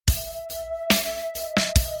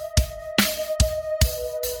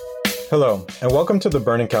Hello, and welcome to the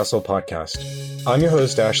Burning Castle podcast. I'm your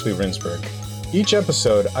host, Ashley Rinsberg. Each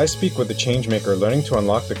episode, I speak with a changemaker learning to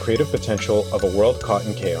unlock the creative potential of a world caught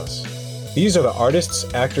in chaos. These are the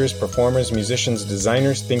artists, actors, performers, musicians,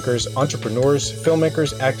 designers, thinkers, entrepreneurs,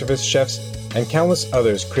 filmmakers, activists, chefs, and countless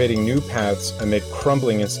others creating new paths amid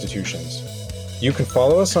crumbling institutions. You can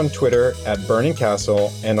follow us on Twitter at Burning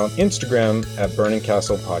Castle and on Instagram at Burning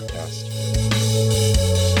Castle Podcast.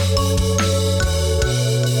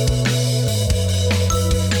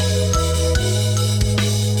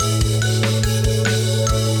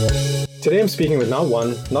 Today I'm speaking with not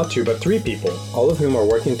one, not two, but three people, all of whom are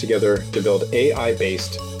working together to build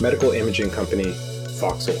AI-based medical imaging company,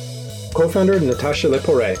 Voxel. Co-founder Natasha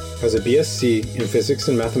Lepore has a BSc in Physics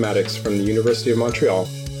and Mathematics from the University of Montreal,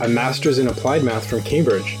 a Master's in Applied Math from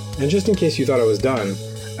Cambridge, and just in case you thought I was done,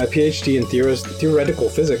 a PhD in Theoretical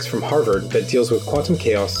Physics from Harvard that deals with quantum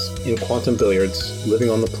chaos in quantum billiards,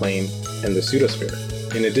 living on the plane, and the pseudosphere.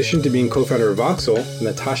 In addition to being co-founder of Voxel,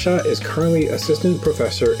 Natasha is currently assistant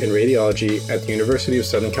professor in radiology at the University of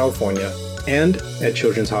Southern California and at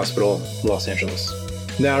Children's Hospital, Los Angeles.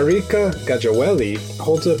 Niharika Gajewala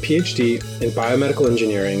holds a PhD in biomedical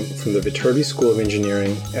engineering from the Viterbi School of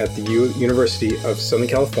Engineering at the University of Southern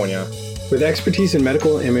California with expertise in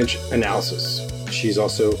medical image analysis. She's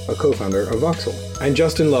also a co-founder of Voxel. And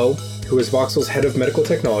Justin Lowe, who is Voxel's head of medical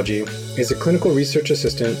technology, is a clinical research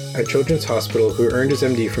assistant at Children's Hospital who earned his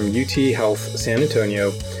MD from UT Health San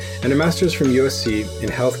Antonio and a master's from USC in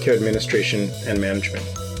healthcare administration and management.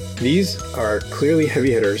 These are clearly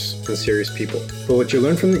heavy hitters and serious people. But what you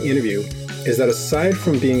learn from the interview is that aside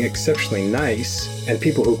from being exceptionally nice and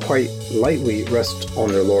people who quite lightly rest on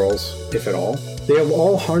their laurels, if at all, they have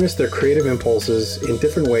all harnessed their creative impulses in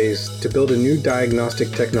different ways to build a new diagnostic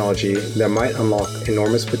technology that might unlock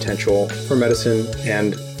enormous potential for medicine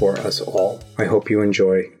and for us all. I hope you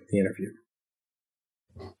enjoy the interview.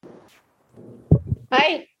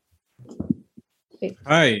 Hi.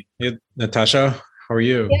 Hi, Natasha. How are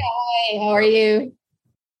you? Yeah, hi. How are you?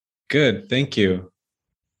 Good, thank you.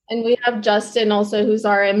 And we have Justin also, who's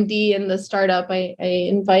our MD in the startup. I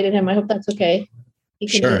invited him. I hope that's okay. He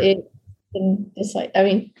can, sure. Can decide. I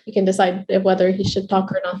mean, he can decide whether he should talk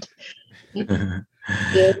or not.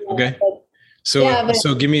 Yeah, okay.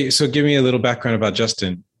 So give me a little background about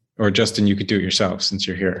Justin. Or Justin, you could do it yourself since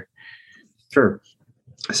you're here. Sure.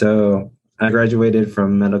 So I graduated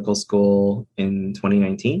from medical school in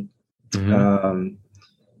 2019. Mm-hmm.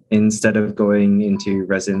 Instead of going into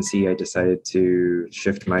residency, I decided to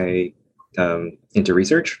shift my into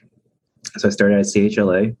research. So I started at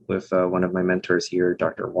CHLA with one of my mentors here,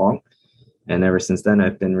 Dr. Wong. And ever since then,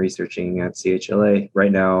 I've been researching at CHLA.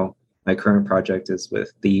 Right now, my current project is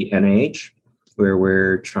with the NIH, where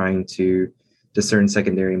we're trying to discern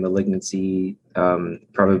secondary malignancy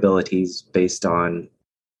probabilities based on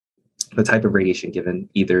the type of radiation given,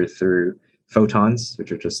 either through photons,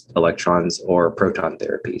 which are just electrons, or proton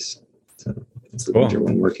therapies. So that's the major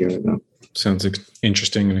one working right now. Sounds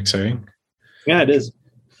interesting and exciting. Yeah, it is.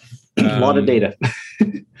 A lot of data.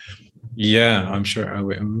 Yeah, I'm sure. Oh,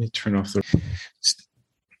 wait, let me turn off the...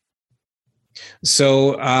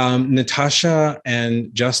 So Natasha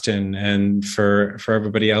and Justin, and for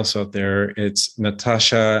everybody else out there, it's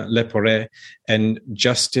Natasha Lepore and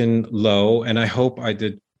Justin Lowe. And I hope I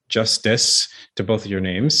did justice to both of your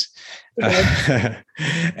names.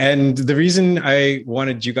 And the reason I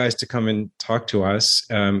wanted you guys to come and talk to us,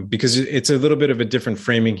 because it's a little bit of a different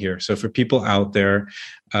framing here. So for people out there,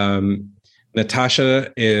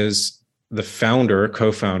 Natasha is the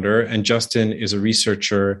co-founder, and Justin is a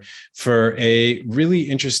researcher for a really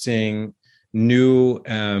interesting new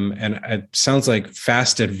and it sounds like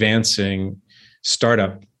fast advancing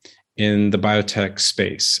startup in the biotech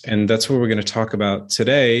space. And that's what we're going to talk about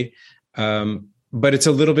today. But it's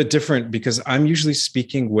a little bit different because I'm usually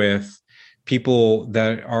speaking with people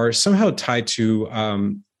that are somehow tied to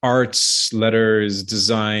arts, letters,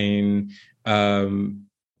 design, and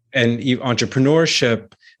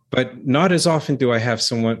entrepreneurship. But not as often do I have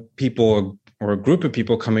people or a group of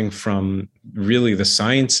people coming from really the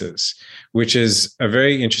sciences, which is a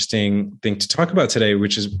very interesting thing to talk about today,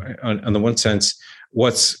 which is on the one sense,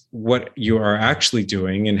 what you are actually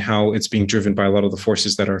doing and how it's being driven by a lot of the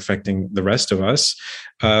forces that are affecting the rest of us,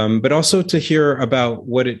 but also to hear about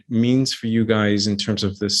what it means for you guys in terms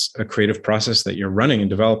of this creative process that you're running and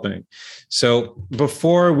developing. So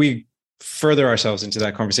before we further ourselves into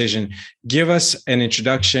that conversation, give us an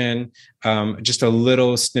introduction, just a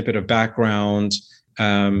little snippet of background,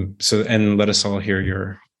 and let us all hear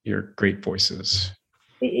your great voices.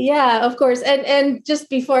 Yeah, of course. And just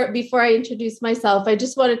before I introduce myself, I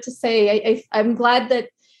just wanted to say I'm glad that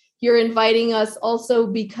you're inviting us also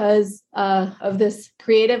because of this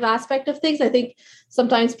creative aspect of things. I think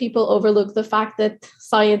sometimes people overlook the fact that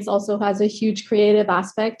science also has a huge creative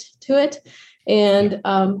aspect to it. And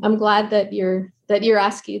I'm glad that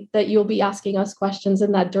you'll be asking us questions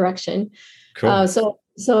in that direction. Cool.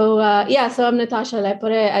 So I'm Natasha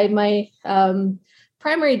Lepore. My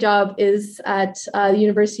primary job is at the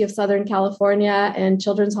University of Southern California and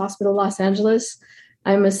Children's Hospital Los Angeles.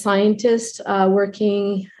 I'm a scientist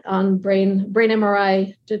working on brain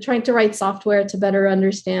MRI, trying to write software to better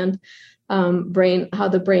understand how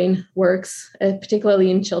the brain works, particularly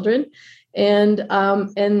in children. And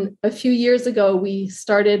a few years ago, we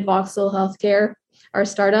started Voxel Healthcare, our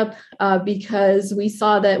startup, because we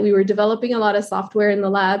saw that we were developing a lot of software in the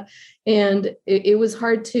lab, and it was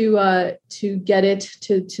hard to get it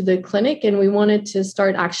to the clinic, and we wanted to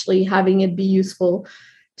start actually having it be useful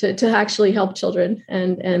to actually help children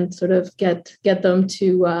and sort of get them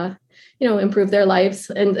to improve their lives.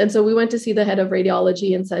 And so we went to see the head of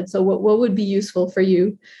radiology and said, so what would be useful for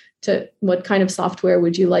you? What kind of software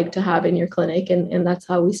would you like to have in your clinic? And that's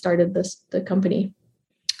how we started the company.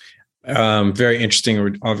 Very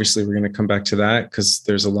interesting. Obviously, we're going to come back to that because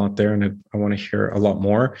there's a lot there and I want to hear a lot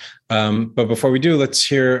more. But before we do, let's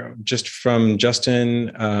hear just from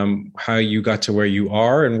Justin how you got to where you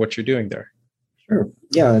are and what you're doing there. Sure.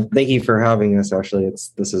 Yeah, thank you for having us. Actually,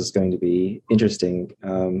 this is going to be interesting.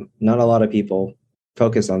 Not a lot of people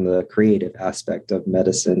focus on the creative aspect of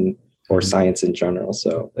medicine or science in general.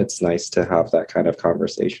 So it's nice to have that kind of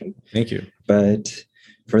conversation. Thank you. But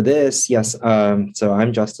for this, yes. So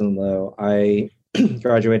I'm Justin Lowe. I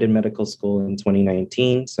graduated medical school in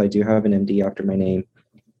 2019. So I do have an MD after my name.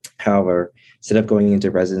 However, instead of going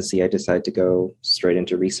into residency, I decided to go straight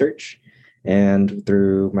into research. And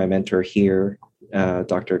through my mentor here,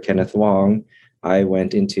 Dr. Kenneth Wong, I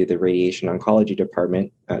went into the radiation oncology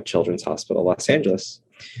department at Children's Hospital Los Angeles.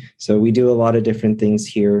 So we do a lot of different things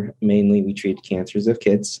here. Mainly, we treat cancers of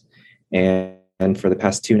kids. And for the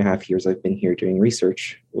past 2.5 years, I've been here doing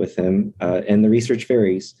research with him. And the research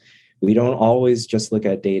varies. We don't always just look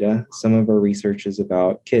at data. Some of our research is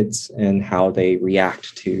about kids and how they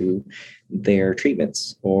react to their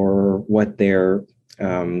treatments or what their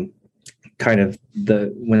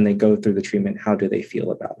when they go through the treatment, how do they feel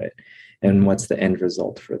about it? And what's the end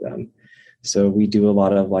result for them? So we do a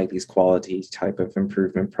lot of like these quality type of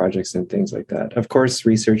improvement projects and things like that. Of course,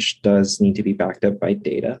 research does need to be backed up by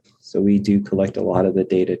data. So we do collect a lot of the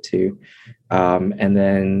data too. And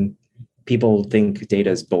then people think data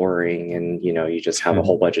is boring and, you just have a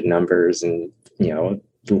whole bunch of numbers and,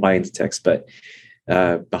 lines of text. But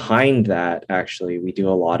behind that, actually, we do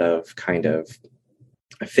a lot of kind of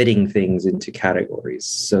fitting things into categories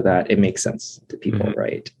so that it makes sense to people,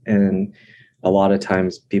 right? And a lot of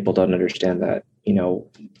times people don't understand that,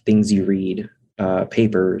 things you read,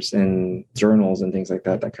 papers and journals and things like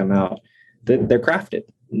that come out, they're crafted.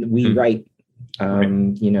 We write,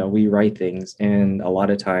 we write things. And a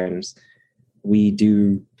lot of times we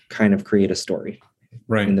do kind of create a story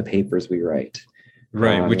in the papers we write.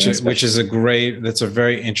 Right. Which is that's a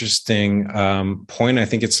very interesting point. I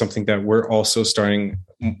think it's something that we're also starting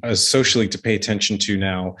socially to pay attention to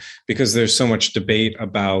now, because there's so much debate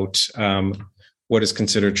about what is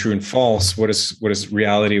considered true and false, what is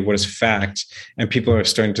reality, what is fact, and people are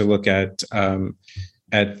starting to look at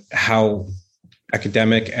how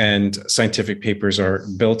academic and scientific papers are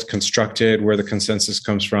built, constructed, where the consensus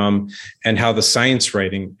comes from, and how the science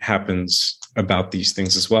writing happens about these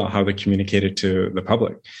things as well, how they're communicated to the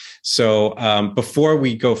public. So before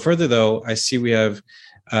we go further, though, I see we have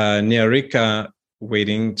Niharika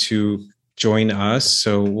waiting to join us.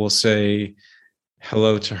 So we'll say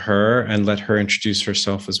hello to her and let her introduce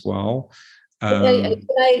herself as well.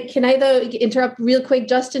 Can I though interrupt real quick,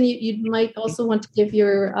 Justin? You might also want to give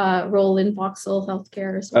your role in Voxel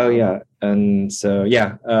Healthcare as well. Oh yeah, and so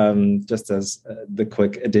just as the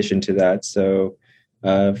quick addition to that, so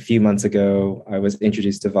a few months ago I was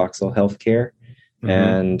introduced to Voxel Healthcare,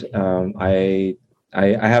 and I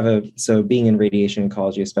have being in radiation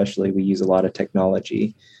oncology, especially, we use a lot of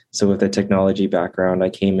technology. So with a technology background, I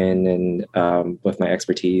came in and with my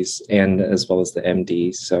expertise and as well as the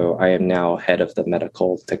MD. So I am now head of the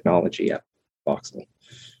medical technology at Voxel.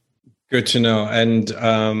 Good to know. And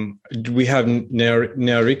we have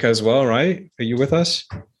Niharika as well, right? Are you with us?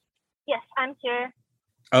 Yes, I'm here.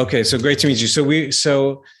 Okay, so great to meet you.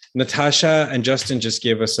 So Natasha and Justin just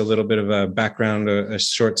gave us a little bit of a background, a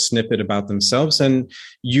short snippet about themselves. And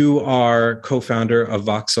you are co-founder of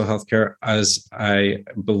Voxel Healthcare, as I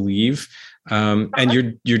believe. And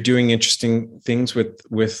you're doing interesting things with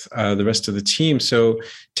the rest of the team. So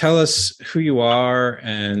tell us who you are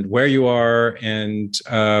and where you are and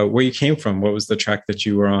where you came from. What was the track that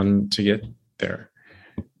you were on to get there?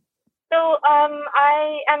 So I'm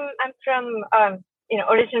from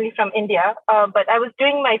originally from India, but I was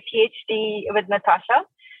doing my PhD with Natasha,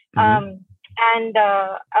 and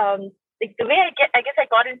like the way I guess I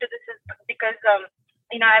got into this is because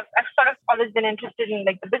I've sort of always been interested in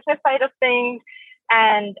like the business side of things,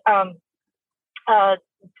 and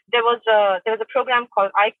there was a program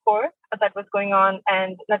called iCore that was going on,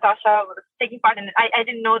 and Natasha was taking part in it. I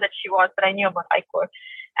didn't know that she was, but I knew about iCore,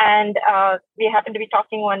 and we happened to be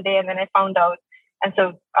talking one day, and then I found out, and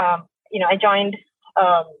so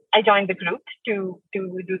I joined the group to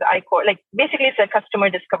do the iCore. Like basically, it's a customer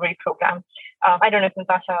discovery program. I don't know if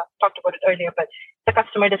Natasha talked about it earlier, but it's a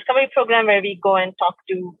customer discovery program where we go and talk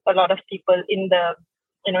to a lot of people in the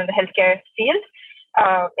in the healthcare field,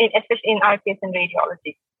 especially in our case in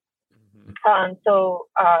radiology. So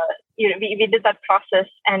we did that process,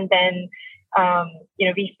 and then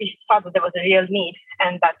we saw that there was a real need,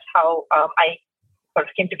 and that's how I sort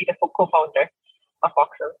of came to be the co-founder of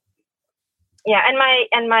Voxel. Yeah, and my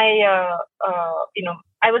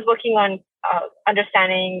I was working on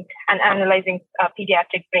understanding and analyzing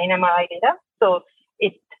pediatric brain MRI data, so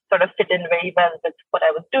it sort of fit in very well with what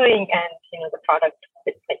I was doing, and the product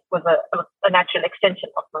was a natural extension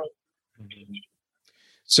of my PhD.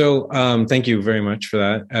 So thank you very much for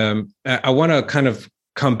that. I want to kind of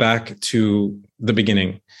come back to the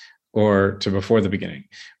beginning, or to before the beginning,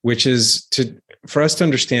 which is for us to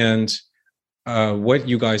understand what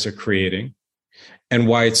you guys are creating and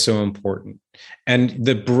why it's so important. And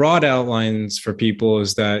the broad outlines for people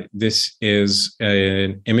is that this is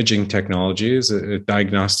an imaging technology, is a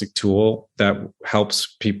diagnostic tool that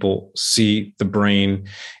helps people see the brain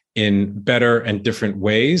in better and different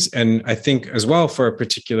ways. And I think as well for a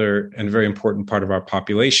particular and very important part of our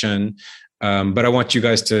population. But I want you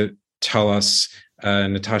guys to tell us,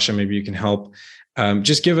 Natasha, maybe you can help.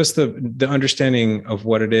 Just give us the understanding of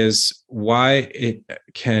what it is, why it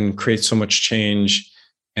can create so much change,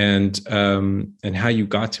 and how you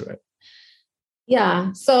got to it.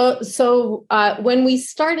 Yeah. So when we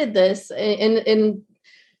started this, in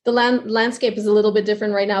the landscape is a little bit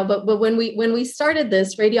different right now, but when we started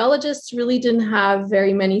this, radiologists really didn't have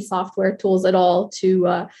very many software tools at all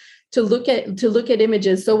to look at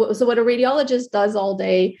images. So what a radiologist does all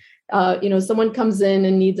day, someone comes in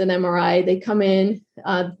and needs an MRI, they come in,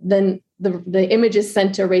 then the image is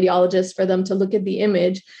sent to a radiologist for them to look at the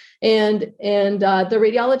image. And the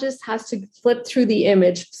radiologist has to flip through the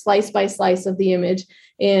image, slice by slice of the image,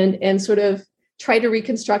 and sort of try to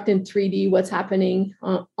reconstruct in 3D what's happening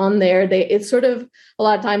on there. It's sort of a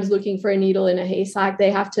lot of times looking for a needle in a haystack.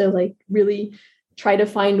 They have to really try to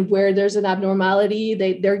find where there's an abnormality.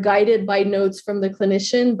 They're guided by notes from the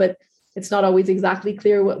clinician, but it's not always exactly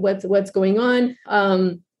clear what's going on.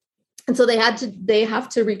 And so they have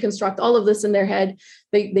to reconstruct all of this in their head.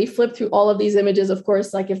 They flip through all of these images. Of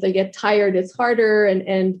course, like if they get tired, it's harder, and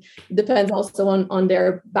it depends also on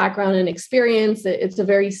their background and experience. It's a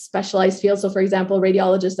very specialized field. So for example, a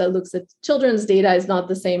radiologist that looks at children's data is not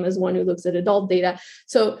the same as one who looks at adult data.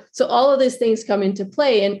 So all of these things come into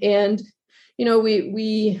play, and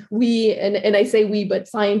we and I say we, but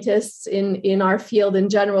scientists in our field in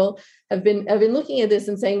general have been looking at this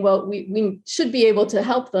and saying, well, we should be able to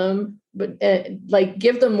help them, but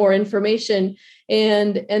give them more information.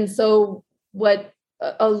 And so what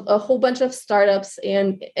a whole bunch of startups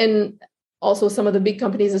and also some of the big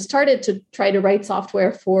companies have started to try to write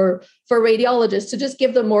software for radiologists to just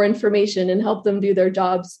give them more information and help them do their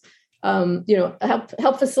jobs,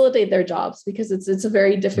 help facilitate their jobs, because it's a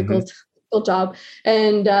very difficult job.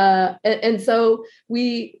 And so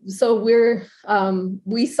we saw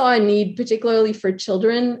a need, particularly for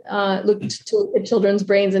children, look at children's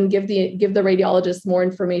brains and give the radiologists more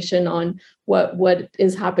information on what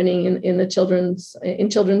is happening in the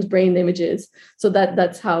children's brain images. So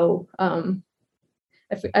that's how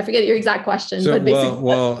I forget your exact question. So, but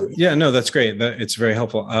basically, yeah, no, that's great. It's very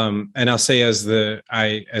helpful. And I'll say as the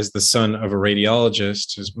son of a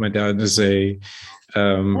radiologist, my dad is a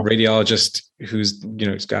radiologist who's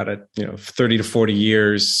he's got 30 to 40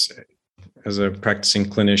 years as a practicing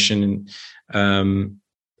clinician.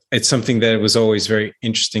 It's something that was always very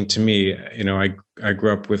interesting to me. I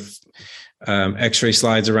grew up with X-ray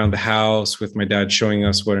slides around the house, with my dad showing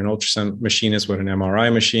us what an ultrasound machine is, what an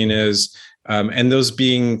MRI machine is, and those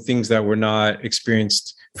being things that were not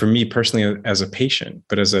experienced for me personally as a patient,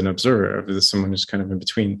 but as an observer, as someone who's kind of in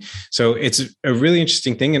between. So it's a really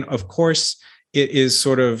interesting thing. And of course, it is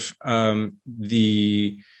sort of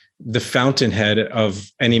the fountainhead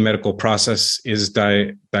of any medical process is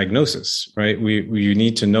diagnosis, right? You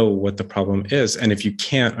need to know what the problem is. And if you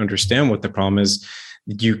can't understand what the problem is,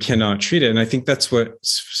 you cannot treat it. And I think that's what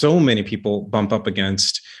so many people bump up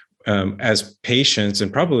against as patients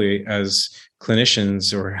and probably as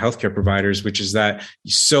clinicians or healthcare providers, which is that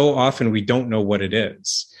so often we don't know what it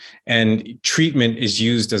is. And treatment is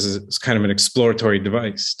used as kind of an exploratory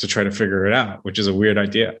device to try to figure it out, which is a weird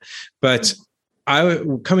idea. But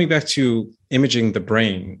coming back to imaging the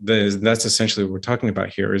brain, that's essentially what we're talking about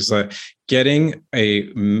here, is that getting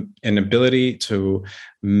an ability to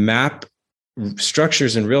map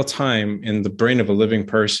structures in real time in the brain of a living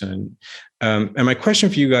person. And my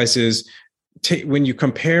question for you guys is, when you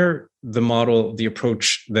compare the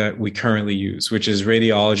approach that we currently use, which is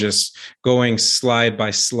radiologists going slide by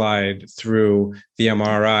slide through the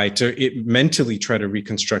MRI to mentally try to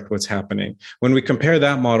reconstruct what's happening. When we compare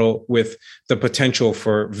that model with the potential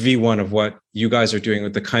for V1 of what you guys are doing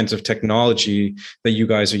with the kinds of technology that you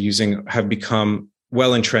guys are using have become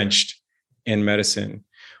well entrenched in medicine.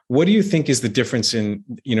 What do you think is the difference in,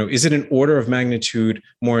 is it an order of magnitude,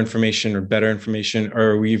 more information or better information,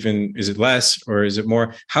 or is it less or is it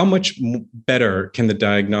more? How much better can the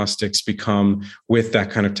diagnostics become with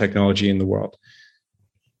that kind of technology in the world?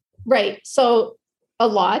 Right. So a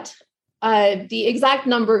lot. The exact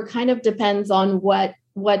number kind of depends on what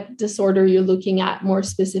disorder you're looking at more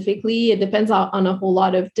specifically. It depends on a whole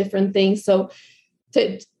lot of different things. So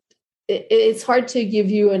it's hard to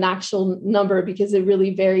give you an actual number because it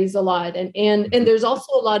really varies a lot. And there's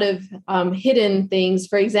also a lot of hidden things.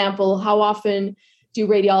 For example, how often do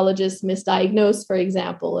radiologists misdiagnose, for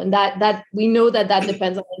example? And that we know that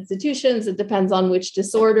depends on institutions. It depends on which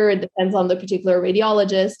disorder. It depends on the particular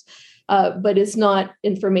radiologist. But it's not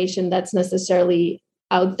information that's necessarily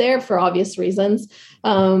out there for obvious reasons.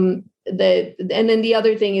 And then the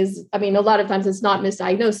other thing is, a lot of times it's not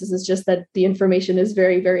misdiagnosis. It's just that the information is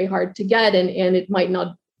very, very hard to get, and it might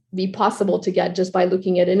not be possible to get just by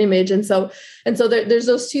looking at an image. And so there's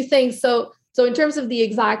those two things. So in terms of the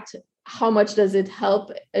exact how much does it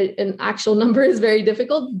help, an actual number is very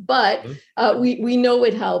difficult, but we know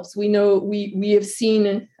it helps. We know we have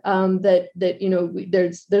seen that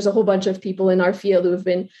there's a whole bunch of people in our field who have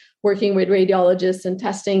been working with radiologists and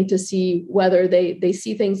testing to see whether they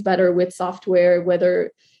see things better with software,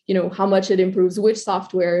 whether, how much it improves, which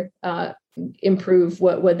software improve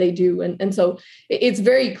what they do. And so it's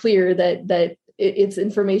very clear that it's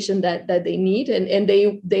information that they need. And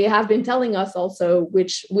they have been telling us also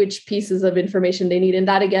which pieces of information they need. And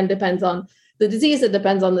that, again, depends on the disease. It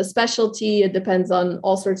depends on the specialty. It depends on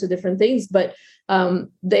all sorts of different things. But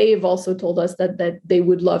they've also told us that they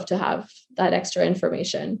would love to have that extra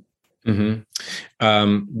information. Mm-hmm.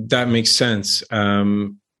 That makes sense.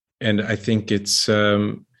 And I think it's,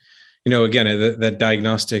 again, that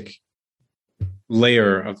diagnostic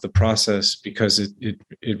layer of the process, because it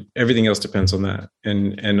everything else depends on that.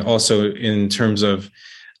 And also in terms of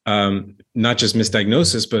not just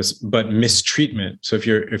misdiagnosis, but mistreatment. So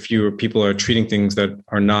if people are treating things that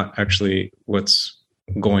are not actually what's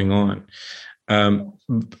going on.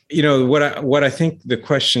 What I think the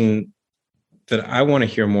question that I want to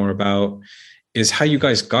hear more about is how you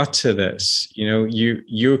guys got to this.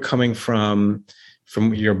 You're coming from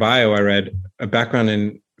your bio, I read, a background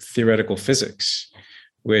in theoretical physics,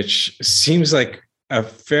 which seems like a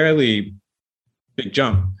fairly big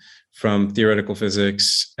jump from theoretical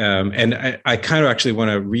physics. And I kind of actually want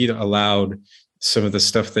to read aloud some of the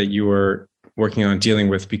stuff that you were working on dealing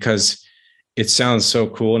with, because it sounds so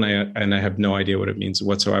cool, and I have no idea what it means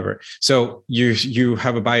whatsoever. So you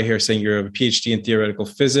have a bio here saying you're a PhD in theoretical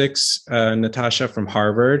physics, Natasha, from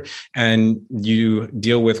Harvard, and you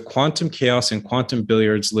deal with quantum chaos and quantum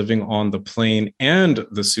billiards living on the plane and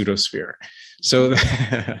the pseudosphere. So,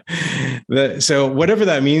 so whatever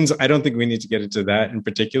that means, I don't think we need to get into that in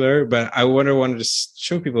particular. But I wanted to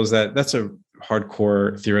show people is that that's a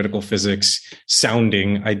hardcore theoretical physics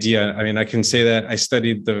sounding idea. I can say that I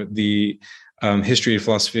studied the history of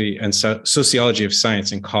philosophy and sociology of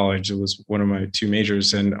science in college. It was one of my two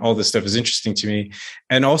majors, and all this stuff is interesting to me.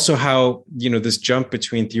 And also how, this jump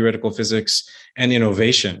between theoretical physics and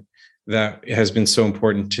innovation that has been so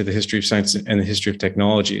important to the history of science and the history of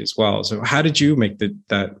technology as well. So how did you make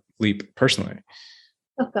that leap personally?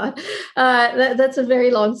 Oh God, that's a very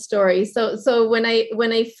long story. So when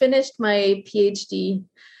I finished my PhD,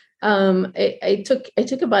 I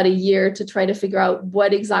took about a year to try to figure out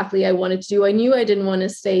what exactly I wanted to do. I knew I didn't want to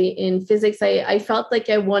stay in physics. I felt like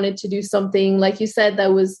I wanted to do something, like you said,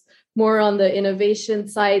 that was more on the innovation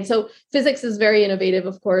side. So physics is very innovative,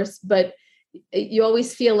 of course, but you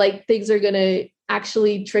always feel like things are going to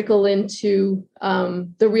actually trickle into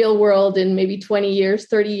the real world in maybe 20 years,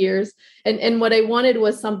 30 years. And what I wanted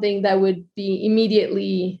was something that would be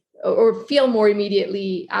immediately or feel more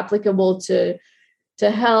immediately applicable to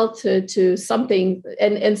health, to something.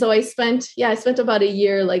 And so I spent about a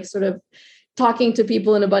year, like sort of talking to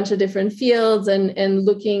people in a bunch of different fields and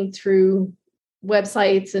looking through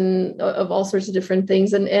websites and of all sorts of different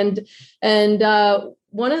things. And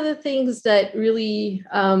one of the things that really,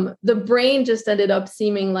 the brain just ended up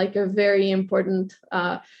seeming like a very important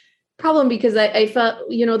problem, because I felt,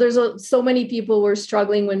 there's so many people were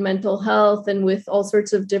struggling with mental health and with all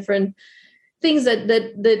sorts of different things that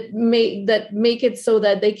make it so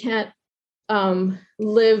that they can't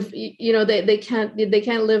live, they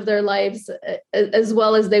can't live their lives as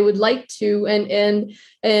well as they would like to.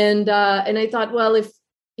 And I thought, well,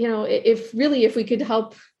 if we could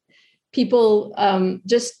help people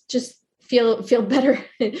just feel better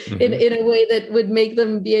in a way that would make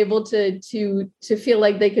them be able to feel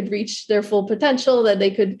like they could reach their full potential, that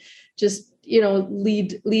they could just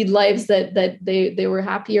lead lives that they were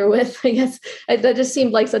happier with. I guess that just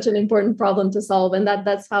seemed like such an important problem to solve, and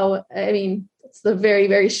that's how, it's the very,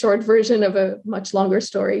 very short version of a much longer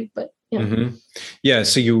story. But yeah. Mm-hmm. Yeah.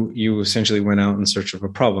 So you essentially went out in search of a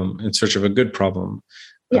problem, in search of a good problem.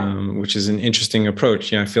 Which is an interesting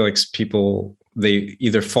approach. I feel like people, they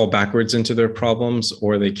either fall backwards into their problems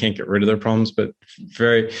or they can't get rid of their problems. But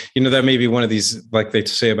that may be one of these, like they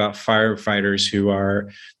say about firefighters who are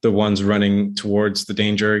the ones running towards the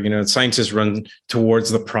danger. Scientists run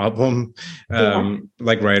towards the problem,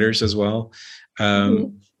 like writers as well.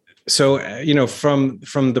 So, from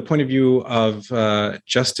the point of view of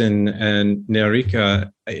Justin and Niharika,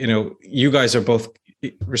 you guys are both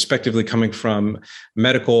respectively coming from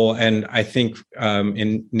medical and, I think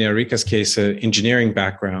in Niharika's case, an engineering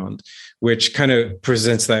background, which kind of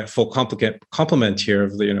presents that full complement here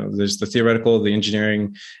of there's the theoretical, the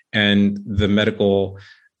engineering, and the medical.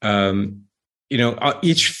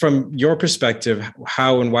 Each from your perspective,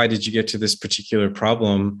 how and why did you get to this particular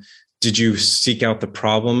problem? Did you seek out the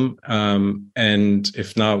problem? And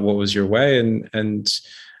if not, what was your way? And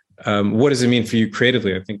what does it mean for you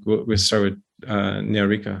creatively? I think we'll start with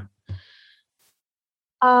Niharika.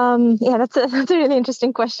 That's a really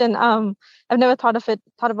interesting question. I've never thought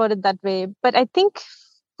about it that way. But I think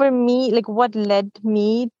for me, like what led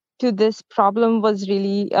me to this problem was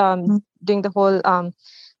really doing the whole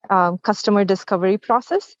customer discovery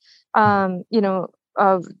process. Like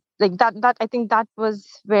that, I think that was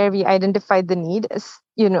where we identified the need,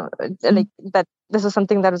 like that this is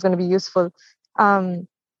something that was going to be useful. And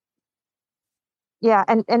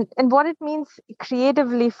what it means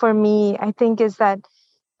creatively for me, I think, is that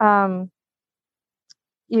in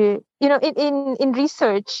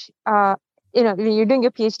research, when you're doing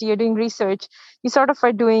your PhD, you're doing research, you sort of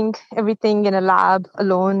are doing everything in a lab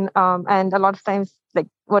alone, and a lot of times, like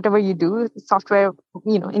whatever you do, software,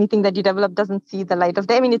 anything that you develop doesn't see the light of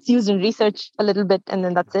day. It's used in research a little bit, and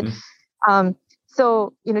then that's it.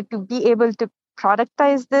 So to be able to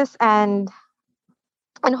productize this and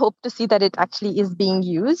hope to see that it actually is being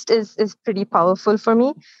used is pretty powerful for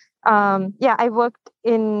me. I worked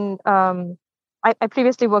in I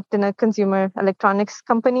previously worked in a consumer electronics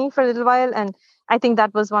company for a little while, and I think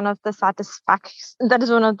that was one of the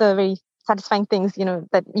very satisfying things,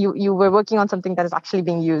 that you were working on something that is actually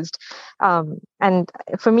being used. And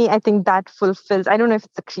for me, I think that fulfills, I don't know if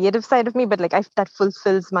it's the creative side of me, but that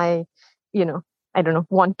fulfills my,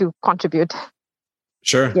 want to contribute.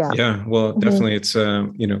 Sure. Yeah. Well, definitely it's,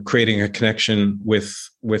 creating a connection with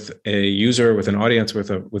a user, with an audience, with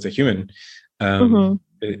a human.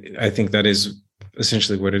 I think that is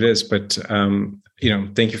essentially what it is. But,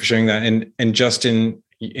 thank you for sharing that. And Justin,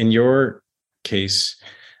 in your case,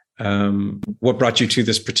 what brought you to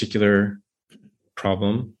this particular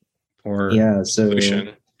problem or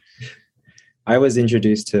solution? I was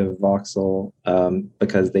introduced to Voxel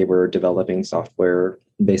because they were developing software,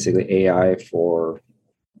 basically AI for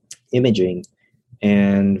imaging.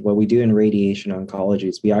 And what we do in radiation oncology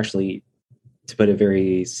is we actually, to put it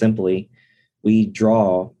very simply, we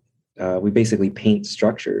basically paint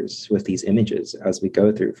structures with these images as we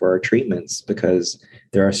go through for our treatments, because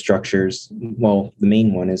there are structures. Well, the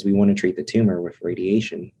main one is we want to treat the tumor with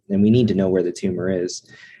radiation, and we need to know where the tumor is.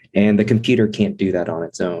 And the computer can't do that on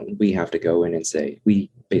its own. We have to go in and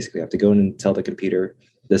we basically have to go in and tell the computer,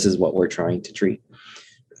 this is what we're trying to treat.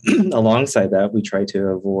 Alongside that, we try to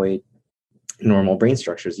avoid normal brain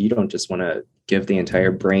structures. You don't just want to give the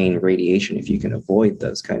entire brain radiation if you can avoid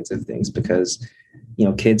those kinds of things, because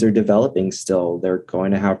kids are developing still. They're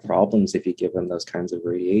going to have problems if you give them those kinds of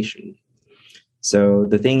radiation. So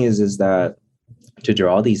the thing is that to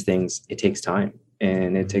draw these things, it takes time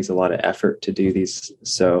and it takes a lot of effort to do these.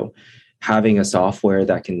 So having a software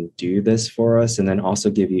that can do this for us and then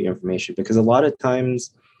also give you information, because a lot of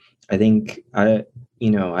times I think I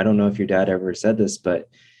don't know if your dad ever said this, but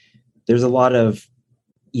there's a lot of,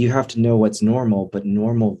 you have to know what's normal, but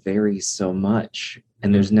normal varies so much.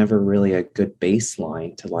 And there's never really a good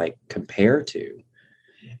baseline to like compare to.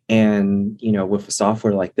 And, with a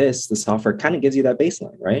software like this, the software kind of gives you that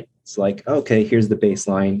baseline, right? It's like, okay, here's the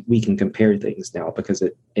baseline. We can compare things now because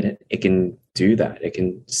it can do that. It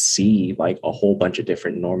can see like a whole bunch of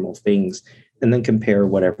different normal things and then compare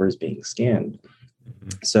whatever is being scanned.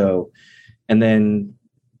 So, and then,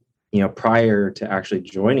 prior to actually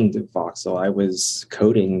joining Voxel, I was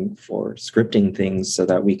coding for scripting things so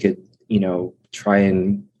that we could, try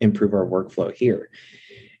and improve our workflow here.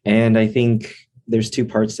 And I think there's two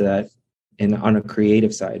parts to that, and on a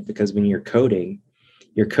creative side, because when you're coding,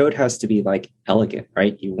 your code has to be like elegant,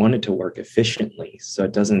 right? You want it to work efficiently so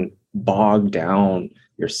it doesn't bog down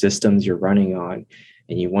your systems you're running on.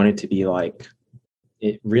 And you want it to be like,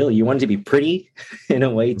 you want it to be pretty in a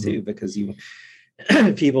way too, because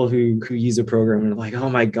people who use a program are like, oh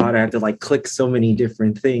my God, I have to like click so many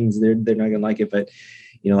different things. They're not gonna like it. But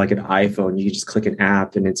like an iPhone, you can just click an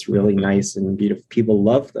app and it's really nice and beautiful. People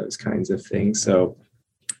love those kinds of things. So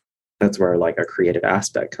that's where like a creative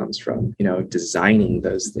aspect comes from, designing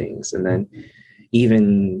those things. And then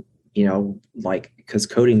even, like, because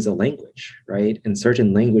coding's a language, right? And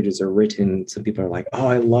certain languages are written. Some people are like, oh,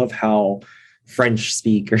 I love how French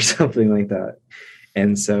speak or something like that.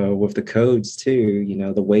 And so with the codes too,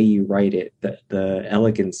 the way you write it, the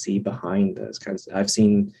elegancy behind those kinds of, I've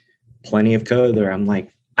seen plenty of code where I'm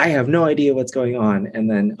like, I have no idea what's going on. And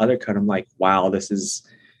then other code, I'm like, wow, this is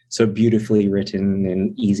so beautifully written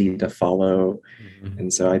and easy to follow. Mm-hmm.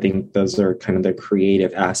 And so I think those are kind of the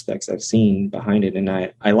creative aspects I've seen behind it. And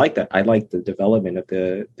I like that. I like the development of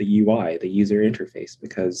the UI, the user interface,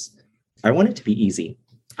 because I want it to be easy.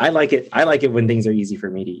 I like it when things are easy for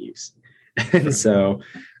me to use. And so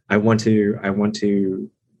I want to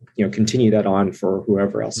continue that on for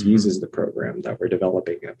whoever else uses the program that we're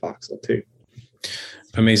developing at Voxel too.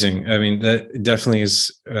 Amazing. I mean, that definitely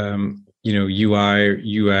is,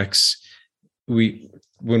 UI, UX.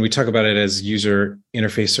 When we talk about it as user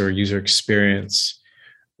interface or user experience,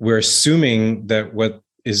 we're assuming that what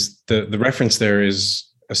is the reference there is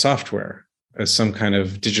a software, as some kind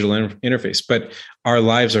of digital interface. But our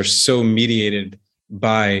lives are so mediated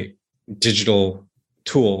by digital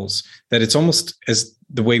tools that it's almost as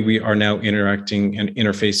the way we are now interacting and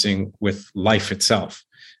interfacing with life itself.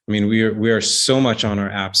 I mean, we are so much on our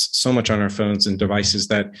apps, so much on our phones and devices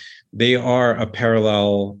that they are a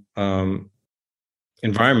parallel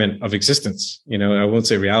environment of existence. I won't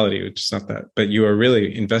say reality, which is not that, but you are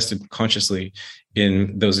really invested consciously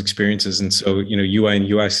in those experiences. And so, UI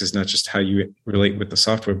and UX is not just how you relate with the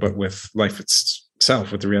software, but with life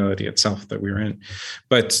itself, with the reality itself that we're in.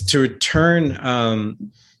 But to return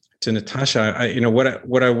to Natasha,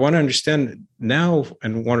 what I want to understand now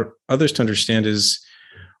and want others to understand is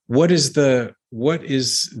what is the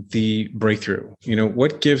breakthrough?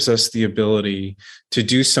 What gives us the ability to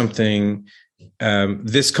do something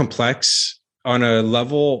this complex on a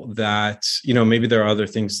level that, maybe there are other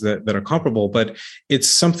things that are comparable, but it's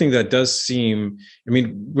something that does seem,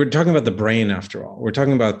 we're talking about the brain after all. We're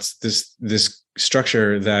talking about this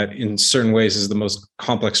structure that in certain ways is the most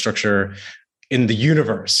complex structure in the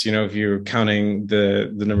universe, if you're counting the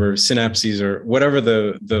number of synapses or whatever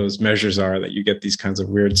those measures are, that you get these kinds of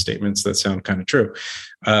weird statements that sound kind of true.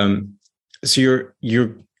 So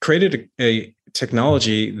you created a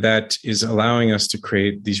technology that is allowing us to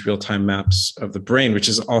create these real-time maps of the brain, which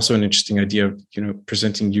is also an interesting idea of,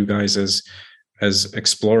 presenting you guys as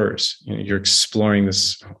explorers. You're exploring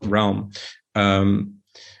this realm.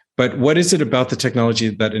 But what is it about the technology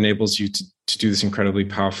that enables you to do this incredibly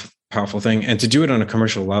powerful thing and to do it on a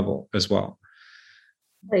commercial level as well?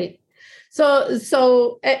 Right.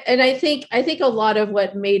 So, and I think a lot of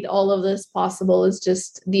what made all of this possible is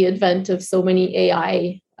just the advent of so many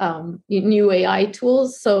AI, new AI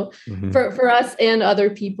tools. So for us and other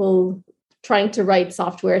people trying to write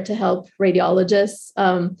software to help radiologists,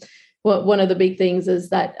 one of the big things is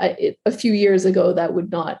that a few years ago that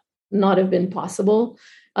would not have been possible.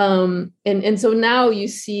 And so now you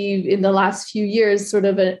see in the last few years sort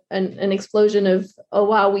of an explosion of, oh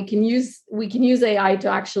wow, we can use AI to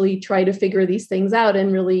actually try to figure these things out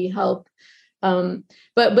and really help.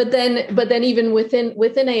 But then even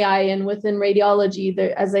within AI and within radiology,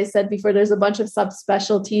 there, as I said before, there's a bunch of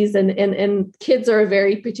subspecialties and kids are a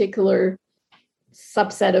very particular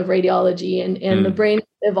subset of radiology, and the brain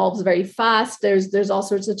evolves very fast. There's all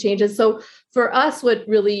sorts of changes. So for us, what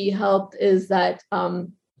really helped is that,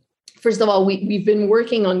 first of all, we've been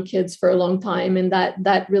working on kids for a long time, and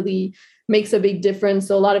that really makes a big difference.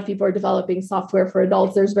 So a lot of people are developing software for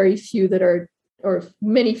adults. There's very few that are, or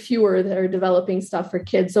many fewer that are developing stuff for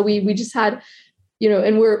kids. So we just had,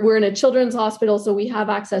 and we're in a children's hospital, so we have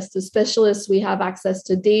access to specialists, we have access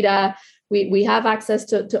to data, we have access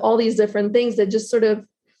to all these different things that just sort of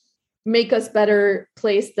make us better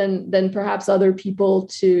placed than perhaps other people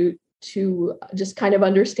to just kind of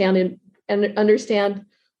understand and understand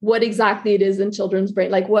what exactly it is in children's brain.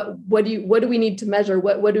 Like what do we need to measure?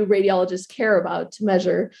 What do radiologists care about to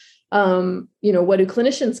measure? What do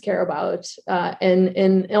clinicians care about?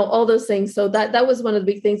 And all those things. So that was one of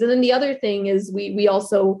the big things. And then the other thing is we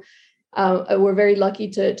also we're very lucky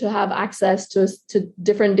to have access to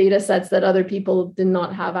different data sets that other people did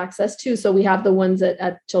not have access to. So we have the ones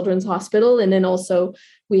at Children's Hospital, and then also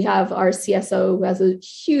we have our CSO who has a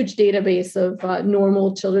huge database of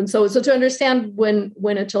normal children. So to understand when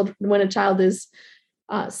a child is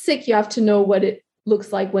sick, you have to know what it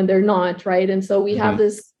looks like when they're not, right? And so we have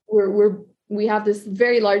this we have this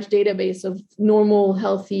very large database of normal,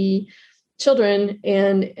 healthy children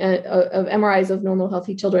and of MRIs of normal,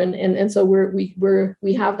 healthy children, and so we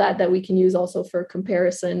have that we can use also for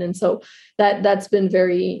comparison, and so that's been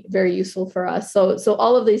very, very useful for us. So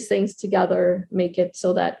all of these things together make it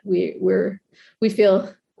so that we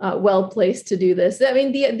feel well placed to do this. I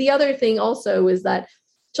mean, the other thing also is that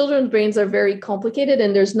children's brains are very complicated,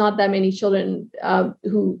 and there's not that many children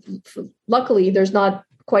who, luckily, there's not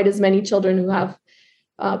quite as many children who have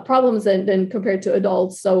problems than compared to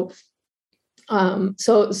adults. So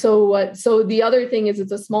the other thing is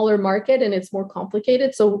it's a smaller market and it's more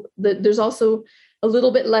complicated. So there's also a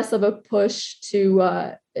little bit less of a push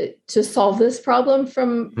to solve this problem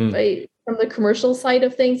from the commercial side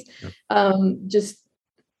of things. Just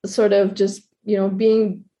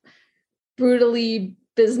being brutally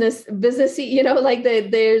businessy, like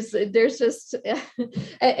there's just,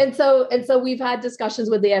 and so we've had discussions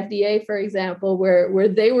with the FDA, for example, where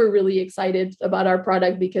they were really excited about our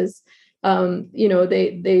product because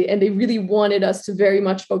they really wanted us to very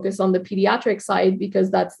much focus on the pediatric side,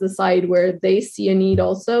 because that's the side where they see a need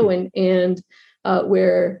also, and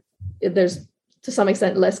where there's to some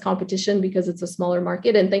extent less competition because it's a smaller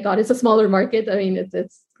market. And thank God it's a smaller market. I mean,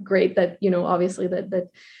 it's great that, obviously that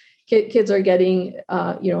kids are getting,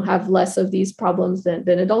 have less of these problems than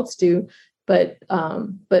adults do. But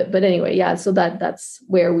anyway, yeah, so that's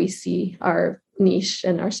where we see our niche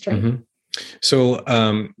and our strength. Mm-hmm. So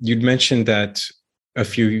you'd mentioned that a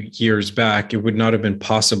few years back, it would not have been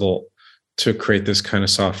possible to create this kind of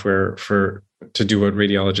software to do what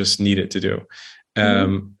radiologists need it to do.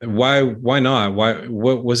 Why not?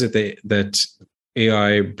 What was it that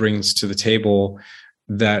AI brings to the table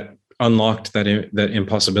that unlocked that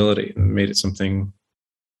impossibility and made it something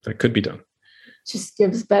that could be done? Just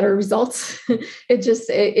gives better results.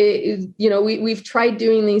 We've tried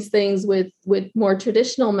doing these things with more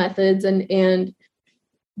traditional methods, and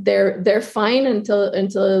they're fine until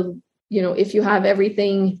if you have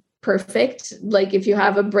everything perfect, like if you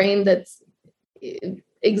have a brain that's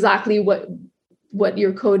exactly what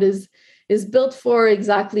your code is built for,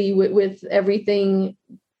 exactly with everything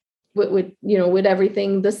with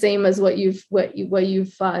everything the same as what you've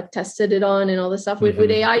tested it on and all this stuff. With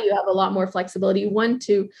AI, you have a lot more flexibility. One,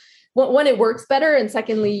 it works better, and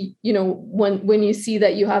secondly, when you see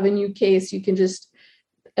that you have a new case, you can just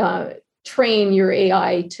train your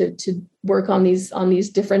AI to work on these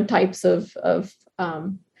different types of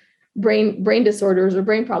brain disorders or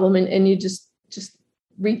brain problem, and you just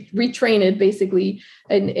retrain it basically.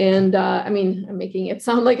 And I mean, I'm making it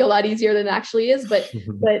sound like a lot easier than it actually is, but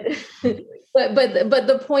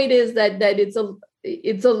the point is that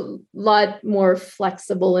it's a lot more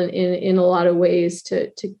flexible in a lot of ways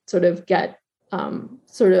to sort of get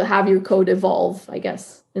sort of have your code evolve, I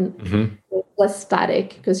guess, and less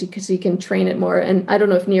static because you can train it more. And I don't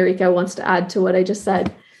know if Niharika wants to add to what I just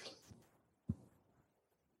said.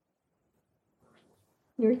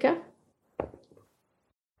 Niharika?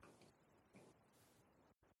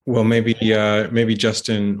 Well, maybe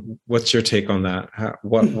Justin, what's your take on that?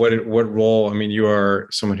 What role? I mean, you are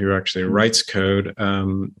someone who actually writes code.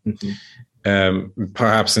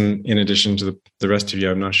 Perhaps in addition to the rest of you,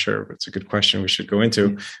 I'm not sure. But it's a good question we should go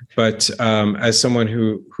into. But as someone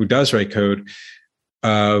who does write code,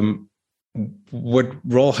 what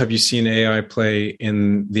role have you seen AI play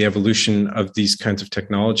in the evolution of these kinds of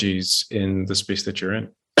technologies in the space that you're in?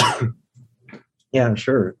 Yeah,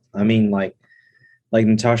 sure. I mean, like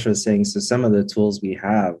Natasha was saying, so some of the tools we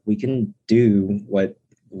have, we can do what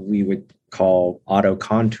we would call auto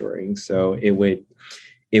contouring. So it would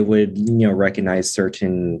recognize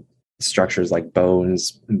certain structures like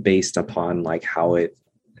bones based upon like how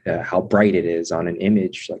bright it is on an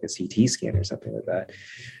image, like a CT scan or something like that.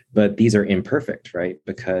 But these are imperfect, right?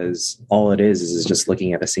 Because all it is just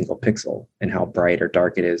looking at a single pixel and how bright or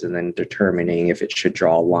dark it is, and then determining if it should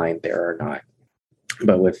draw a line there or not.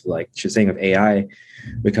 But with, like she's saying, with AI,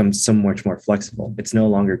 becomes so much more flexible. It's no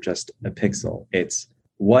longer just a pixel. It's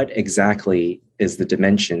what exactly is the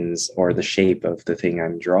dimensions or the shape of the thing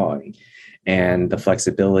I'm drawing, and the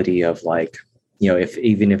flexibility of like, if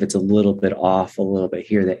even if it's a little bit off, a little bit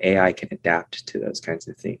here, the AI can adapt to those kinds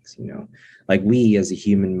of things. Like we as a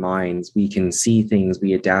human minds, we can see things,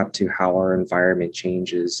 we adapt to how our environment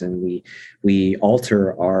changes, and we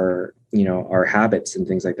alter our habits and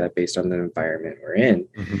things like that based on the environment we're in.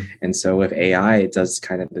 Mm-hmm. And so with AI, it does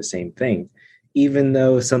kind of the same thing. Even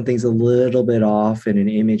though something's a little bit off in an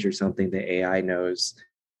image or something, the AI knows,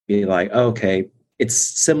 be like, okay, it's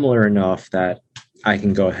similar enough that I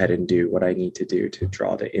can go ahead and do what I need to do to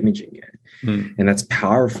draw the imaging in. Mm. And that's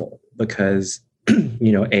powerful because,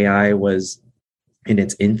 AI was in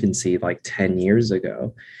its infancy like 10 years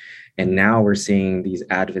ago. And now we're seeing these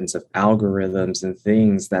advents of algorithms and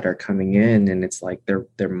things that are coming in, and it's like they're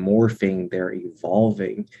morphing, they're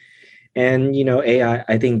evolving. And, AI,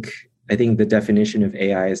 I think the definition of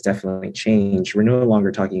AI has definitely changed. We're no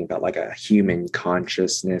longer talking about like a human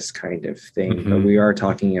consciousness kind of thing, mm-hmm. but we are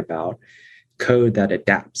talking about code that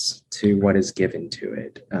adapts to what is given to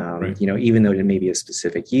it. Right. Even though it may be a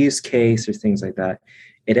specific use case or things like that,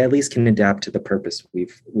 it at least can adapt to the purpose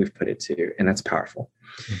we've put it to, and that's powerful.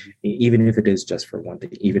 Mm-hmm. Even if it is just for one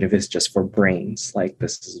thing, even if it's just for brains, like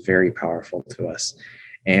this is very powerful to us.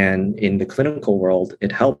 And in the clinical world,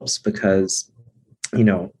 it helps because,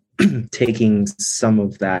 taking some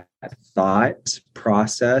of that thought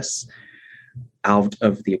process out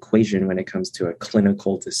of the equation when it comes to a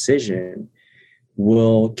clinical decision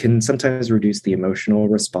can sometimes reduce the emotional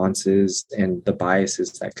responses and the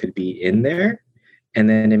biases that could be in there. And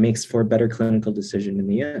then it makes for a better clinical decision in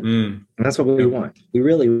the end. Mm. And that's what we want. We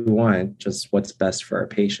really want just what's best for our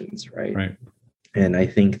patients, right? Right. And I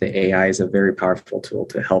think the AI is a very powerful tool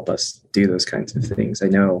to help us do those kinds of things. I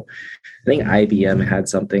think IBM had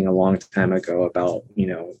something a long time ago about,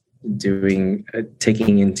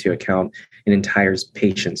 taking into account an entire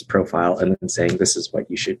patient's profile and then saying, this is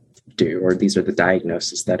what you should do, or these are the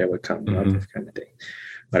diagnoses that it would come up with, kind of thing.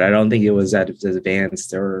 But I don't think it was as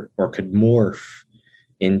advanced or could morph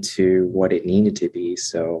into what it needed to be.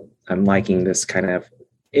 So I'm liking this kind of,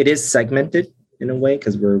 it is segmented in a way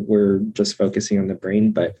because we're just focusing on the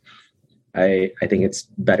brain, but I think it's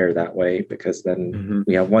better that way because then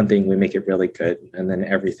we have one thing, we make it really good, and then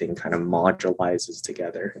everything kind of modularizes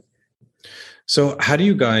together. So how do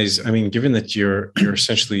you guys, given that you're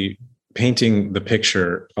essentially painting the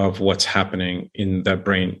picture of what's happening in that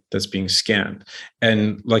brain that's being scanned,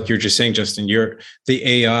 and like you're just saying, Justin,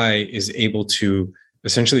 the AI is able to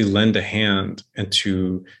essentially lend a hand and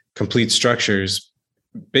to complete structures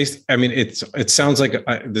it sounds like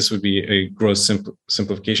this would be a gross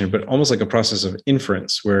simplification, but almost like a process of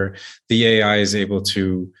inference where the AI is able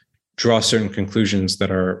to draw certain conclusions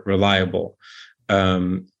that are reliable.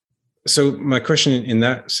 So my question in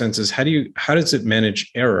that sense is, how does it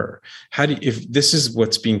manage error? If this is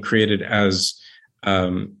what's being created as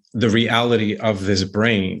the reality of this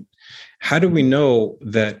brain, how do we know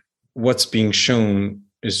that what's being shown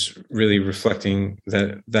is really reflecting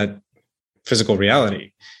that physical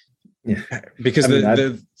reality? Yeah. Because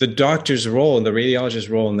the doctor's role and the radiologist's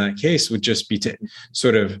role in that case would just be to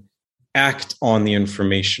sort of act on the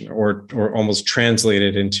information or almost translate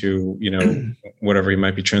it into, whatever he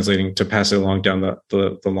might be translating, to pass it along down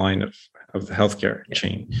the line of the healthcare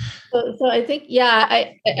chain. So I think,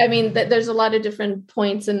 there's a lot of different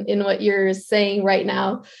points in what you're saying right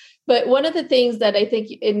now. But one of the things that I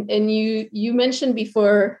think, and you mentioned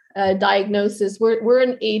before, diagnosis, we're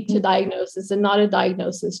an aid to diagnosis and not a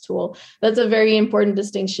diagnosis tool. That's a very important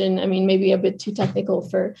distinction. Maybe a bit too technical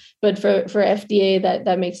for FDA,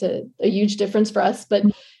 that makes a huge difference for us. But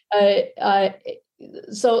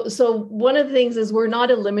so one of the things is we're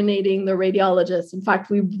not eliminating the radiologist. In fact,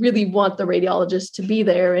 we really want the radiologist to be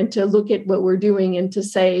there and to look at what we're doing and to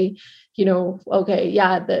say, okay,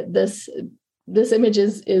 yeah, this image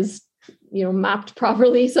is mapped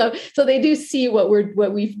properly. So they do see what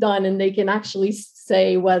we've done, and they can actually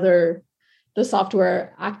say whether the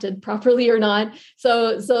software acted properly or not.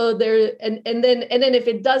 So there, and then if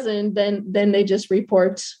it doesn't, then they just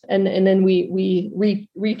report, and then we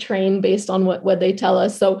retrain based on what they tell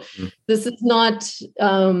us. So this is not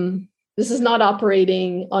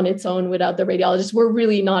operating on its own without the radiologist. We're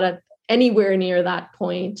really not at anywhere near that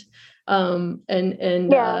point.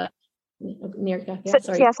 Nirka,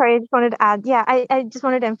 sorry. I just wanted to add. I just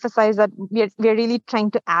wanted to emphasize that we're really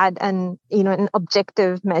trying to add an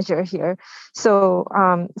objective measure here. So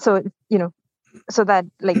so that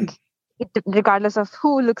regardless of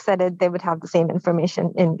who looks at it, they would have the same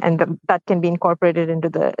information and that can be incorporated into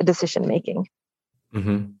the decision making.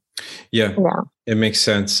 Mm-hmm. Yeah, it makes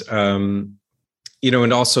sense. And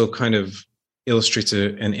also kind of illustrates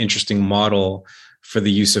an interesting model for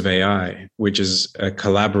the use of AI, which is a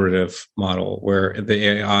collaborative model where the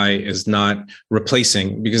AI is not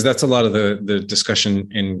replacing, because that's a lot of the discussion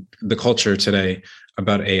in the culture today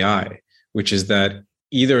about AI, which is that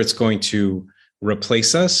either it's going to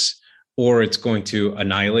replace us or it's going to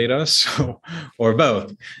annihilate us, or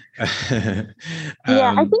both. I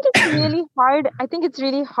think it's really hard. I think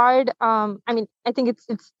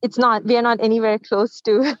it's not. We are not anywhere close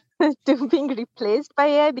to to being replaced by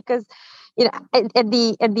AI, because at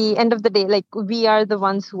the end of the day, we are the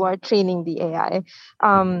ones who are training the AI,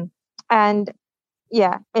 and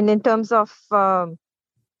in terms of at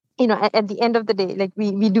the end of the day,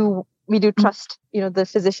 we do trust the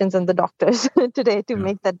physicians and the doctors today to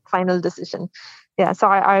make that final decision. So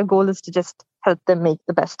our goal is to just help them make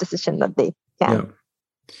the best decision that they can.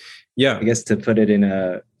 I guess to put it in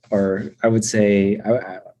I would say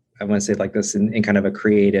I want to say it like this in kind of a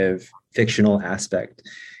creative fictional aspect.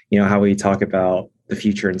 How we talk about the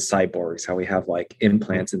future in cyborgs, how we have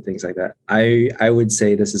implants and things like that. I would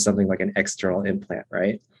say this is something like an external implant,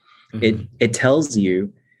 right? Mm-hmm. It tells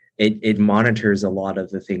you, it monitors a lot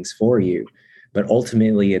of the things for you, but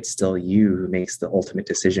ultimately it's still you who makes the ultimate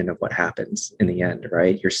decision of what happens in the end,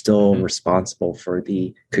 right? You're still responsible for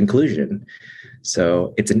the conclusion.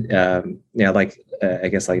 So it's I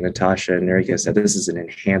guess like Natasha and Nirka said, this is an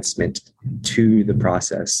enhancement to the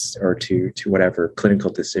process or to whatever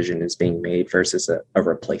clinical decision is being made versus a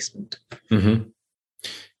replacement. Mm-hmm.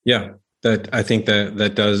 Yeah, I think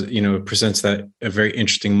that does, it presents that a very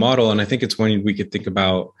interesting model. And I think it's one we could think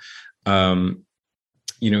about, even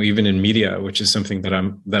in media, which is something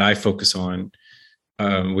that I focus on,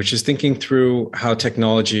 which is thinking through how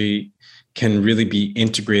technology can really be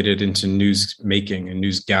integrated into news making and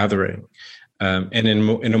news gathering. And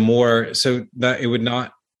in a more, so that we would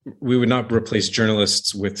not replace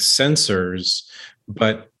journalists with sensors,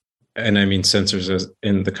 and I mean sensors as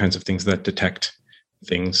in the kinds of things that detect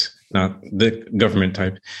things, not the government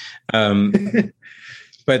type,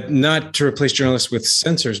 but not to replace journalists with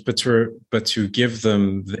sensors, but to give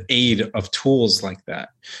them the aid of tools like that,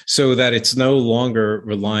 so that it's no longer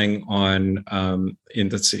relying on, in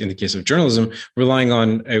the case of journalism, relying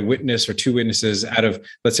on a witness or two witnesses out of,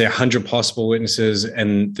 let's say, 100 possible witnesses,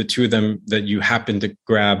 and the two of them that you happen to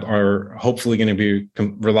grab are hopefully going to be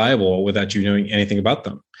reliable without you knowing anything about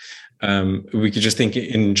them. We could just think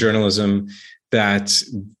in journalism that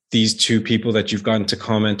these two people that you've gotten to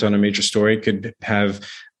comment on a major story could have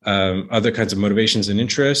other kinds of motivations and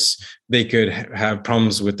interests. They could have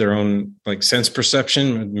problems with their own sense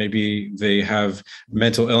perception. Maybe they have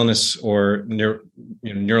mental illness or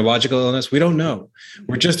neurological illness. We don't know.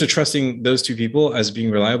 We're just trusting those two people as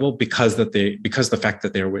being reliable because the fact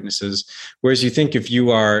that they are witnesses. Whereas you think if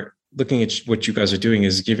you are looking at what you guys are doing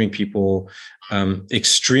is giving people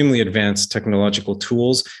extremely advanced technological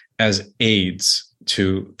tools as aids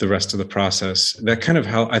to the rest of the process. That kind of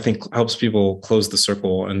I think helps people close the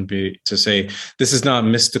circle and to say, this is not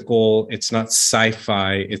mystical, it's not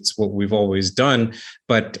sci-fi, it's what we've always done,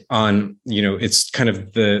 but it's kind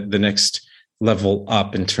of the next level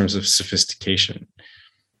up in terms of sophistication.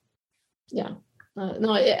 Yeah.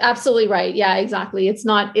 No, absolutely right. Yeah, exactly. It's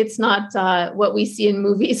not what we see in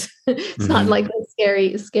movies. It's not like a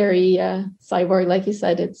scary cyborg, like you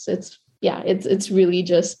said. It's really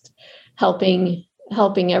just helping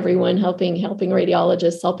everyone, helping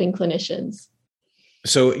radiologists, helping clinicians.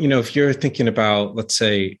 So, if you're thinking about, let's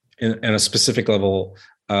say, in a specific level,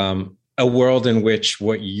 a world in which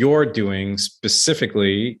what you're doing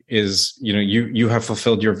specifically is, you have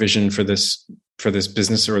fulfilled your vision for this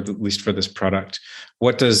business, or at least for this product,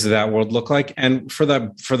 what does that world look like? And for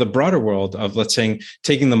the broader world of, let's say,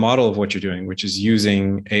 taking the model of what you're doing, which is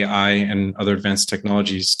using AI and other advanced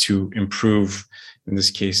technologies to improve, in this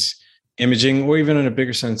case, imaging, or even in a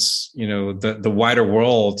bigger sense, the wider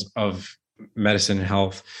world of medicine and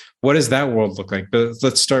health. What does that world look like? But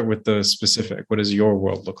let's start with the specific. What does your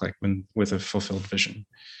world look like with a fulfilled vision?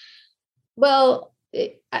 Well,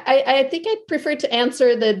 I think I'd prefer to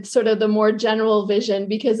answer the sort of the more general vision,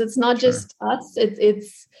 because it's not just us.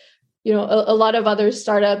 It's a lot of other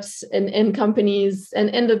startups and companies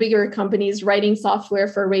and the bigger companies writing software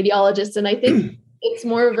for radiologists. And I think it's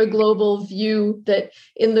more of a global view that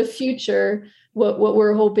in the future, what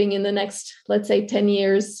we're hoping in the next, let's say, 10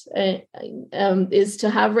 years is to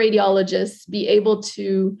have radiologists be able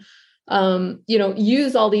to,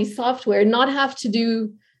 use all these software, not have to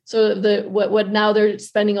do sort of what now they're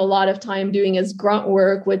spending a lot of time doing is grunt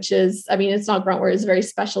work, which is, it's not grunt work, it's very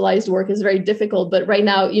specialized work, it's very difficult. But right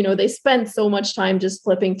now, they spend so much time just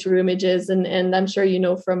flipping through images, and I'm sure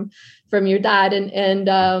from your dad,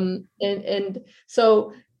 and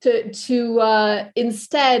so to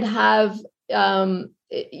instead have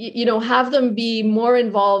have them be more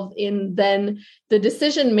involved in then the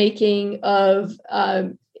decision making of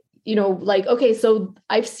okay, so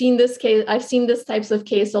I've seen this types of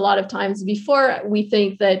case a lot of times before. I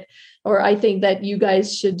think that you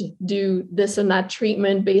guys should do this and that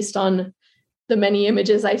treatment based on the many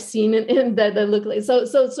images I've seen and that look like. So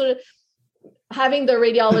sort of having the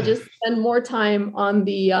radiologist spend more time on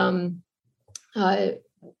the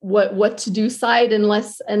what to do side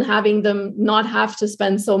and having them not have to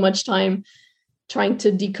spend so much time trying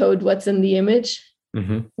to decode what's in the image.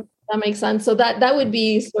 Mm-hmm. That makes sense. So that would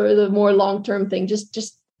be sort of the more long-term thing,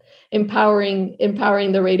 just empowering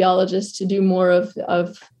the radiologist to do more of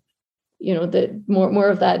the more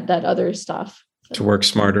of that other stuff. To work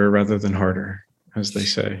smarter rather than harder, as they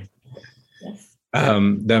say. Yes.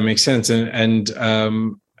 That makes sense. And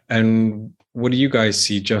what do you guys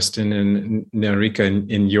see, Justin and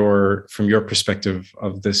Niharika, from your perspective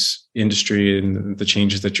of this industry and the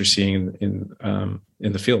changes that you're seeing in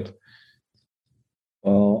the field?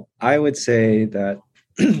 Well, I would say that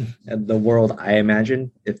the world I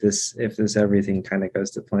imagine, if this everything kind of goes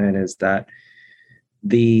to plan, is that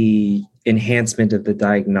the enhancement of the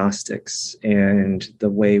diagnostics and the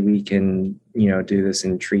way we can, do this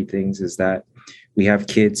and treat things is that we have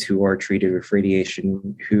kids who are treated with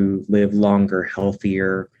radiation who live longer,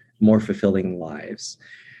 healthier, more fulfilling lives.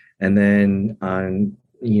 And then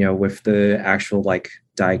with the actual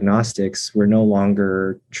diagnostics, we're no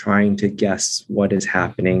longer trying to guess what is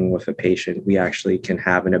happening with a patient. We actually can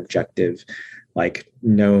have an objective,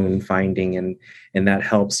 known finding, and that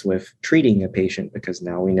helps with treating a patient, because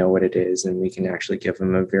now we know what it is and we can actually give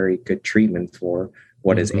them a very good treatment for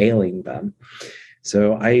what is ailing them.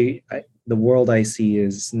 So the world I see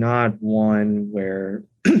is not one where,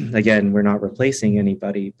 again, we're not replacing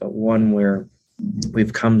anybody, but one where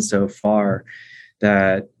we've come so far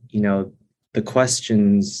that, the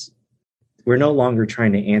questions, we're no longer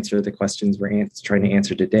trying to answer the questions we're trying to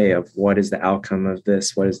answer today of what is the outcome of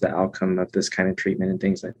this, what is the outcome of this kind of treatment and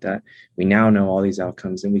things like that. We now know all these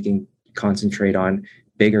outcomes, and we can concentrate on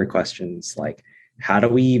bigger questions like, how do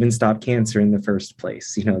we even stop cancer in the first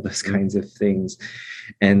place? Those kinds of things.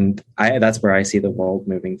 And that's where I see the world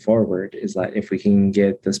moving forward, is that if we can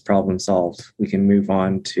get this problem solved, we can move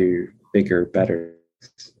on to bigger, better.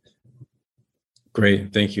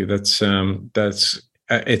 Great, thank you. That's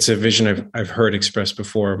it's a vision I've heard expressed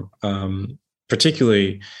before,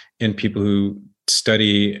 particularly in people who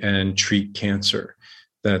study and treat cancer,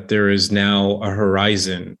 that there is now a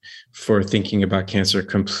horizon for thinking about cancer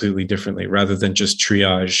completely differently, rather than just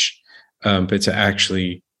triage, but to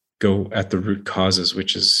actually go at the root causes,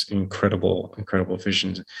 which is incredible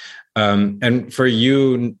vision. And for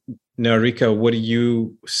you, Niharika, what do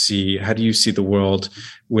you see? How do you see the world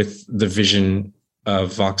with the vision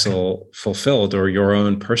of Voxel fulfilled, or your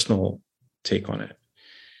own personal take on it?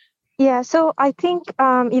 Yeah, so I think,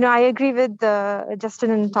 I agree with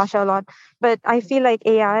Justin and Natasha a lot, but I feel like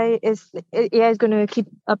AI is going to keep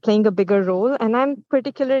playing a bigger role. And I'm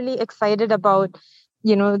particularly excited about,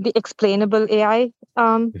 the explainable AI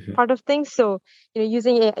part of things. So,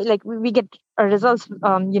 using AI, we get our results,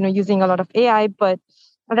 using a lot of AI, but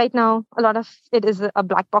right now, a lot of it is a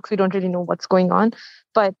black box. We don't really know what's going on.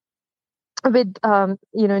 But with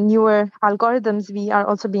newer algorithms, we are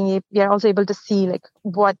also able to see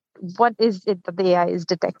what is it that the AI is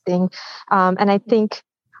detecting, and I think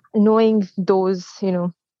knowing those,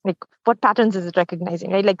 what patterns is it recognizing,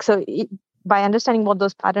 right? By understanding what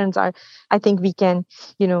those patterns are, I think we can,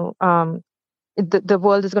 the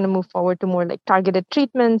world is going to move forward to more targeted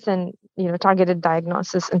treatments and targeted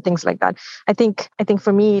diagnosis and things like that. I think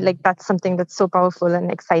for me, that's something that's so powerful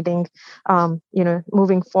and exciting,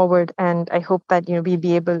 moving forward. And I hope that at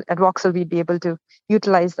Voxel we'd be able to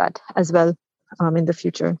utilize that as well in the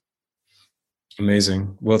future.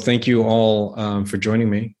 Amazing. Well, thank you all for joining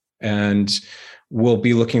me. And we'll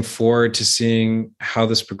be looking forward to seeing how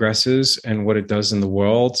this progresses and what it does in the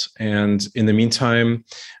world. And in the meantime,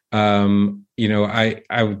 I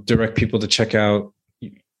would direct people to check out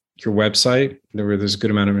your website where there's a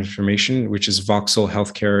good amount of information, which is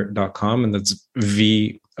voxelhealthcare.com. And that's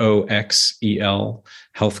VOXEL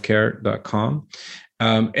healthcare.com.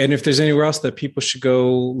 And if there's anywhere else that people should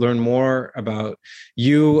go learn more about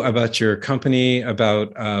you, about your company,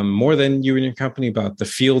 about more than you and your company, about the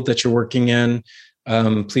field that you're working in,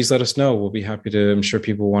 please let us know. We'll be happy to. I'm sure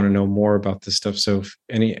people want to know more about this stuff. So if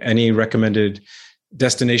any recommended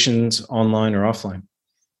destinations online or offline?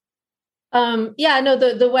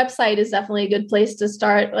 The website is definitely a good place to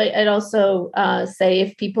start. I'd also say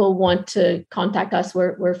if people want to contact us,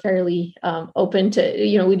 we're fairly open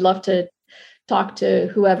to, we'd love to talk to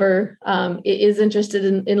whoever is interested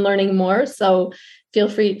in learning more. So feel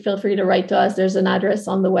free to write to us. There's an address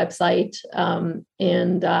on the website.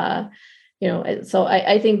 So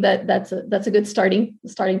I think that's a good starting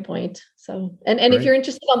point. So, and if you're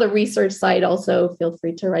interested on the research side, also feel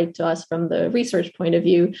free to write to us from the research point of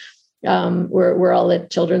view. We're all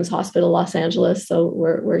at Children's Hospital Los Angeles, so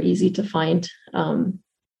we're easy to find. And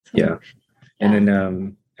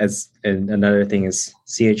then and another thing is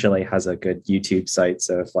CHLA has a good YouTube site.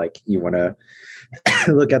 So if you want to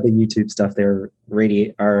look at the YouTube stuff there,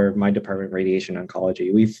 my department, radiation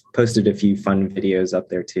oncology, we've posted a few fun videos up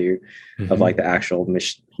there too, of the actual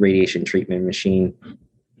radiation treatment machine.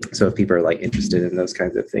 So if people are interested in those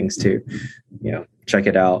kinds of things too, check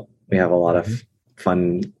it out. We have a lot of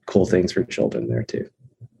fun, cool things for children there too.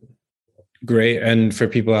 Great. And for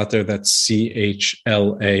people out there, that's chla.org.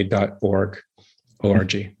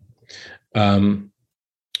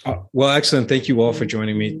 Well, excellent. Thank you all for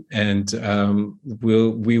joining me. And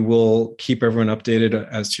we will keep everyone updated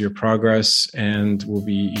as to your progress, and we'll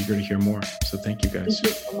be eager to hear more. So thank you guys.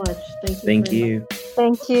 Thank you so much. Thank you.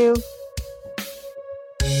 Thank you.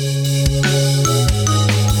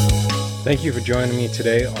 Thank you for joining me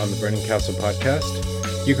today on the Burning Castle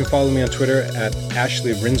podcast. You can follow me on Twitter at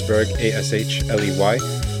Ashley Rindsberg, ASHLEY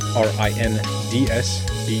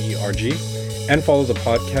RINDSBERG, and follow the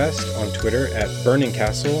podcast on Twitter at Burning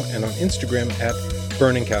Castle and on Instagram at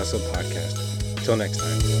Burning Castle Podcast. Till next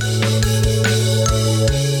time.